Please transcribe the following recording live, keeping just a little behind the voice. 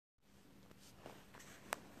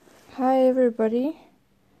everybody.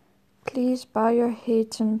 Please bow your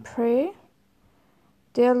heads in prayer.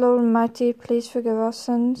 Dear Lord Almighty, please forgive our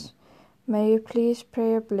sins. May you please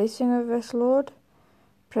pray a blessing of us, Lord.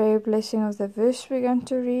 Pray a blessing of the verse we're going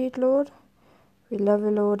to read, Lord. We love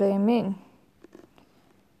you, Lord. Amen.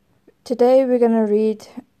 Today we're going to read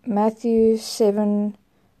Matthew 7,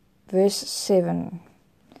 verse 7.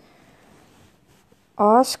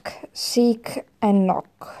 Ask, seek, and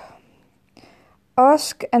knock.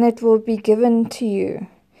 Ask, and it will be given to you.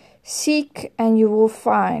 Seek, and you will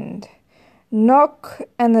find. Knock,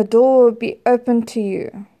 and the door will be opened to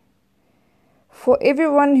you. For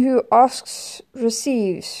everyone who asks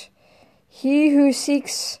receives. He who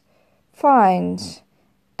seeks finds.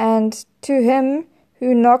 And to him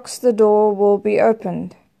who knocks the door will be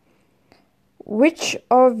opened. Which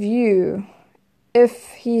of you, if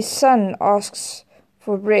his son asks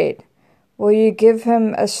for bread, will you give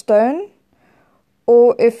him a stone?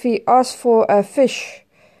 Or if he asks for a fish,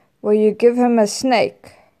 will you give him a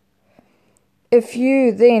snake? If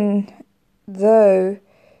you then, though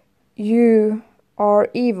you are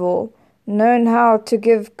evil, know how to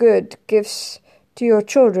give good gifts to your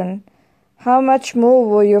children, how much more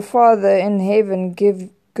will your Father in heaven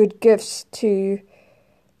give good gifts to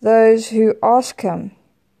those who ask him?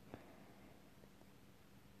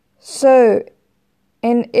 So,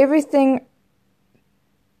 in everything,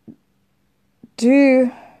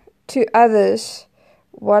 do to others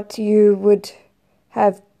what you would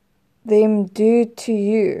have them do to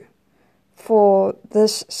you, for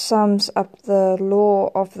this sums up the law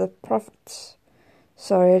of the prophets.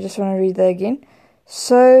 Sorry, I just want to read that again.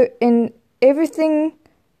 So in everything,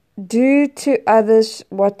 do to others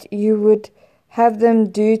what you would have them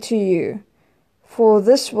do to you, for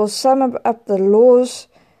this will sum up the laws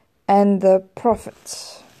and the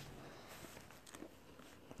prophets.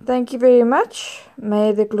 Thank you very much.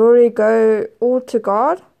 May the glory go all to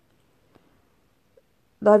God.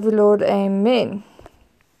 Love you, Lord. Amen.